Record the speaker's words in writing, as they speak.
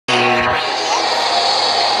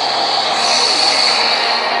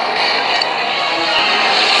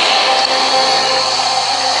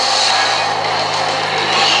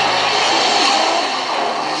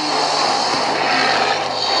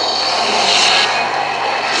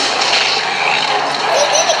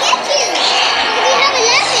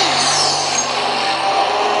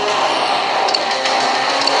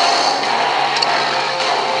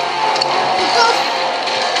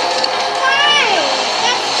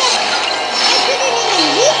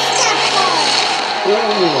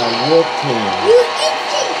whipped him. You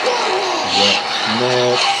instant kill him. Yes.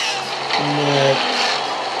 Next. Next.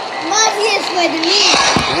 Morpheus for the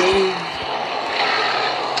win.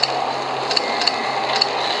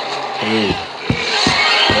 3.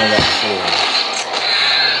 Well, that's 4.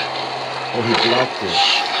 Oh, he blocked it.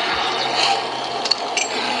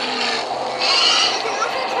 You can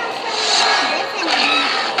also transfer to a different one.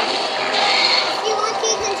 If you want to,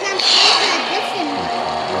 you can transfer to a different one.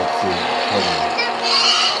 Let's see. Hold on.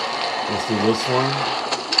 Let's do this one.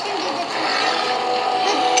 You can do the trial.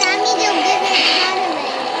 But that means you'll give it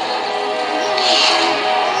tournament.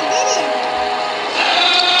 I did it.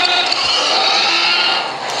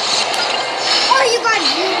 Oh, you got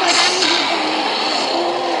 0. That means you did it.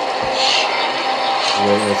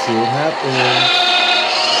 Wait, let's see what happens.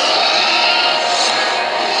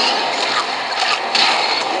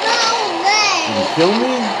 No way. Did you kill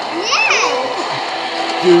me?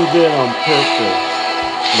 Yeah. Do that on purpose.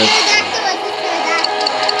 Let's see.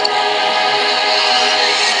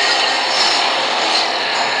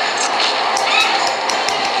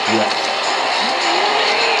 Yes.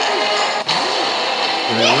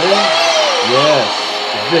 Did I win? Yes.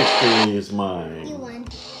 Victory is mine. You won.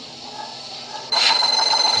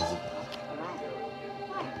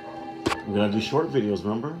 We're gonna do short videos,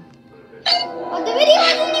 remember? Oh, the video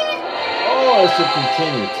wasn't even. Oh, it's to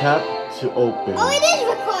continue. Tap to open. Oh, it is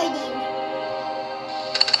recording.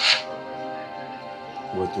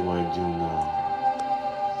 What do I do now?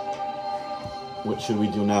 What should we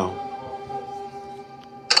do now?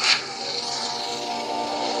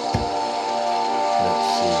 Let's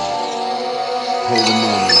see. Pay the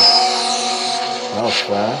money. That was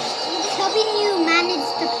fast. It's helping you manage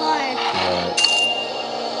the car. Alright.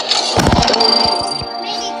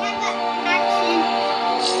 Maybe type of action.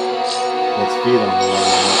 Let's feed them.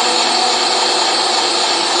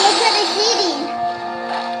 Look at the heating.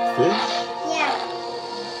 Fish? Yeah.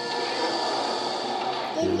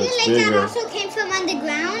 It Did you looks like bigger. that also came from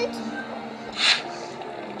underground?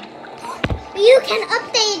 You can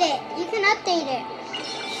update it. You can update it.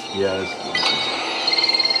 Yes.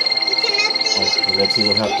 You can update it. Okay, let's see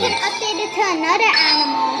what You can happens. update it to another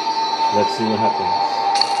animal. Let's see what happens.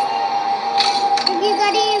 If you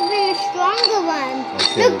got even a stronger one.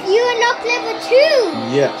 Okay, Look, let's- you unlocked level 2.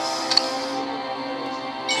 Yes.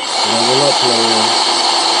 Level up, player.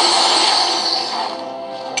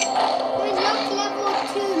 You unlocked level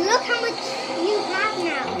 2. Look how much you have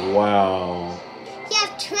now. Wow. You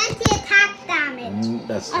have 20 attack damage.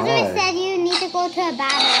 That's Also, it high. said you need to go to a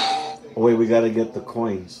battle. Oh, wait, we gotta get the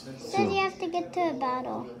coins. It said you have to get to a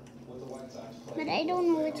battle. But I don't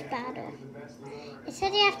know which battle. It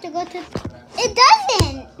said you have to go to... It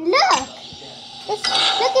doesn't! Look! Look,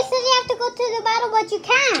 it says you have to go to the battle, but you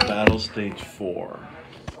can't. Battle stage 4.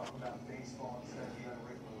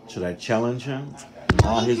 Should I challenge him?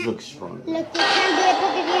 Ah, his looks strong. Look, you can't do it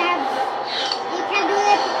because you have... You can't do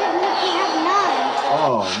it because, look, you have none.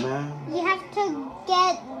 Oh, man. You have to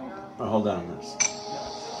get... Oh, hold on, this.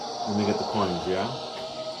 Let me get the coins, yeah? Yeah, I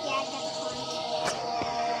got the point.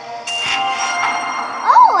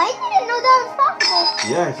 Oh, I didn't know that was possible.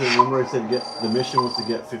 Yeah, I said, remember I said the mission was to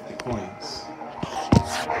get 50 coins.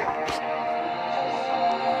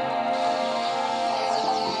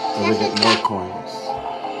 So we get more coins.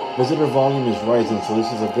 Visitor volume is rising, so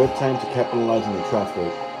this is a good time to capitalize on the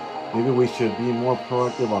traffic. Maybe we should be more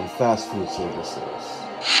proactive on fast food services.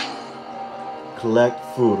 Collect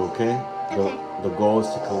food, okay? Okay. The goal is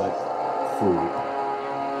to collect food.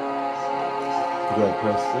 Do I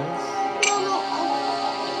press this? No.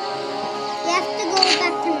 You have to go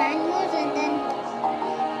back to manuals and then...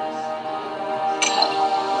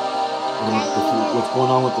 What's going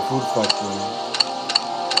on with the food factory?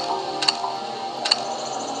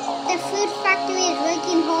 The food factory is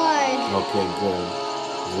working hard. Okay, good.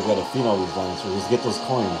 'Cause we gotta feed all these dinosaurs. Let's get those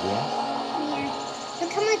coins, yeah? Yeah.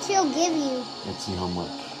 Look how much he'll give you. Let's see how much.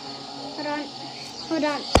 Hold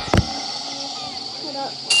on.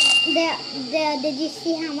 There, did you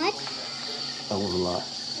see how much? That was a lot.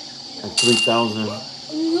 Like 3,000.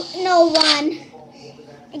 No, 1.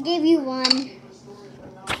 I gave you 1.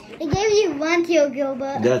 I gave you 1, Theo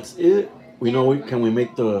Gilbert. That's it. Can we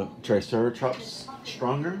make the Triceratops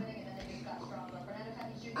stronger?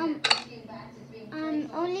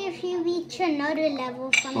 Only if you reach another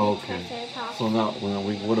level from the Okay. Triceratops. So now,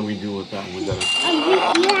 what do we do with that? We gotta. You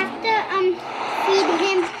have to feed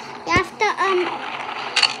him. You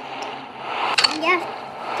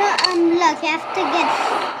have to look.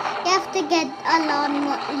 You have to get a lot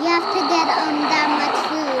more. You have to get that much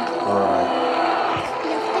food. All right.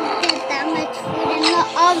 You have to get that much food, and we're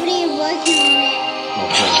already working on it.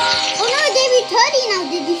 Okay. Oh no, I gave you 30 now.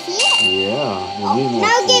 Did you see it? Yeah. We need more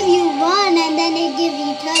Now food. give you 1 and then it gives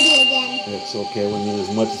you 30 again. It's okay. We need as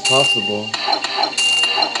much as possible.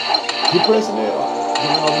 Keep pressing it. Give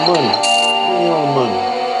me all the money. Give me all the money.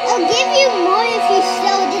 It'll give you more if you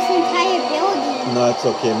sell this entire building. No, it's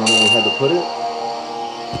okay. Remember we had to put it?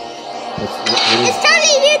 It's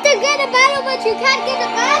telling you to get a battle, but you can't get a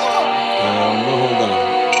battle. No, hold on.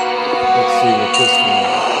 Let's see what this one.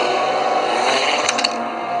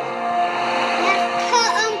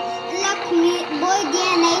 Lock me boy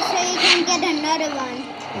DNA so you can get another one.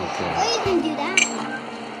 Okay. Or you can do that.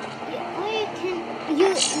 Or you can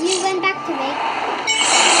you went back to it.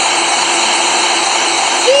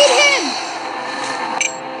 Shoot him!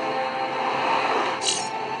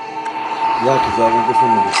 Yeah, because I want this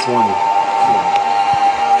one to be 20. Sure.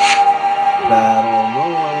 Battle. No,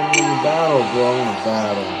 I don't want to battle, bro. I want to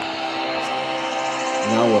battle.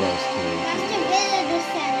 Now what else can we That's do? the villager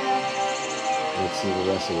center. Let's see the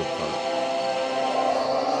rest of the part.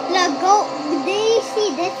 Look, go. Do you see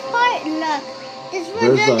this part? Look. This one's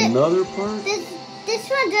There's under, another part? this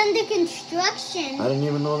one's under construction. I didn't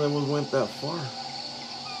even know that one went that far.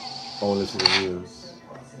 Oh, this is the views.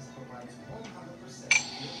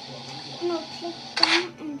 No, click that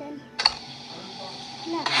and then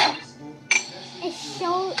look. It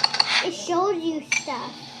shows you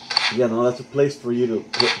stuff. Yeah, no, that's a place for you to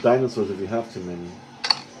put dinosaurs if you have too many.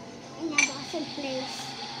 And that's a place.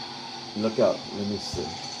 Look out. Let me see.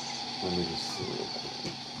 Let me just see real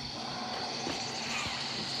quick.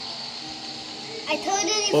 I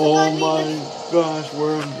totally Oh forgot my gosh,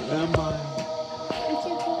 where am I?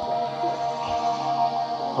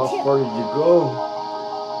 How far did you go?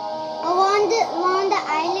 We're on the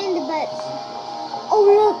island, but oh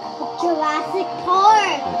look, Jurassic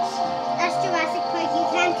Park. Let's see. That's Jurassic Park. You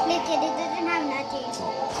can't click it. It doesn't have nothing. That's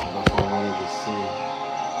what I wanted to see.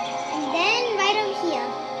 And then right over here.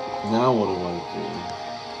 Now what do I do?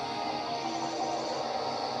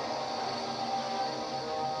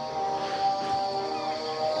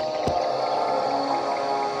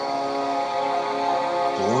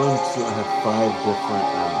 One, two, I have 5 different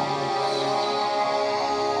animals.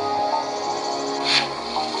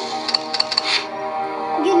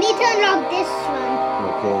 You need to unlock this one.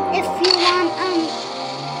 Okay. If you want,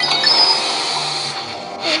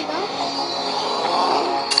 there you go.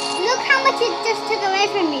 Look how much it just took away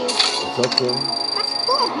from you. It's okay. That's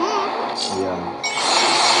cool, huh? Yeah.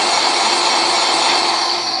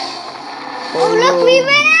 Oh, look, we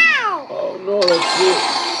ran out. Oh no, that's it.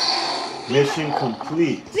 Mission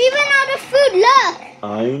complete. We ran out of food, look. I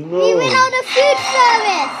know. We ran out of food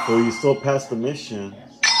service. So you still passed the mission.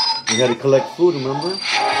 You had to collect food, remember?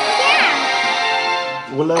 Yeah.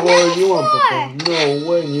 What level are you on, Papa? No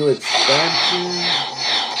way, new expansion.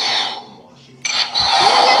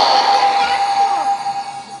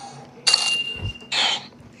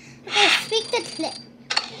 Okay, speak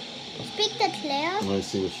to Claire. Let's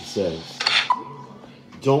see what she says.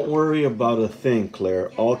 Don't worry about a thing,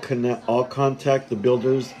 Claire. I'll contact the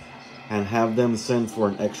builders and have them send for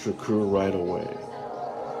an extra crew right away.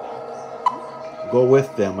 Go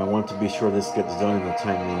with them. I want to be sure this gets done in a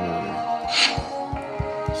timely manner.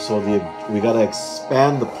 So we gotta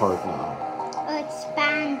expand the park now. Oh,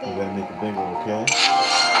 expand We it. gotta make it bigger, okay?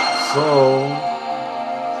 So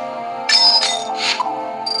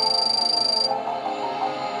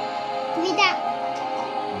Do that.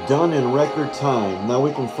 done in record time. Now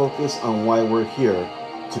we can focus on why we're here,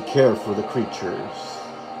 to care for the creatures.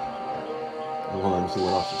 Hold on, let me see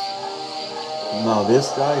what else is. Now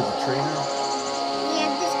this guy is a trainer.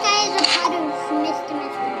 Yeah, this guy is a part of Mr.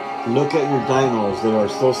 Mystery. Look at your dinos. They are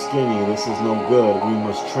so skinny. This is no good. We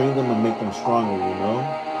must train them and make them stronger, you know?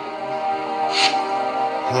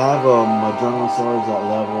 Have a Tyrannosaurus at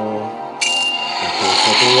level. Okay,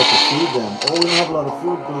 so I think we have to feed them. Oh, we don't have a lot of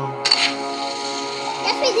food though.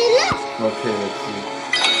 Yes, we do. Look. Okay, let's see.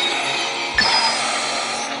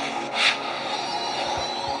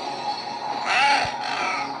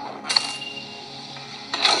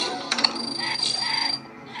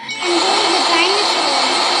 And there's the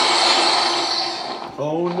dinosaurs.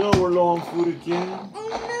 Oh no, we're low on food again. Oh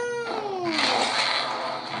no.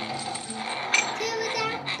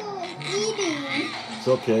 Pterodactyl is eating. It's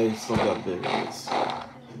okay, still got big ones.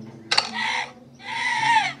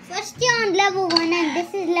 First you're on level 1 and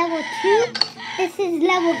this is level 2. This is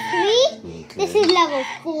level 3. This is level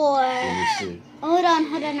 4. Let me see. Hold on,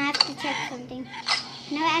 I have to check something.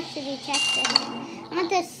 No, actually check this. I want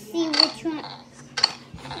to see which one.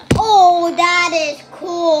 Oh, that is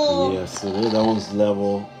cool. Yes, it is. That one's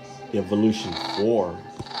level evolution 4.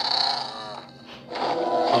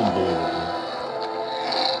 Unbelievable.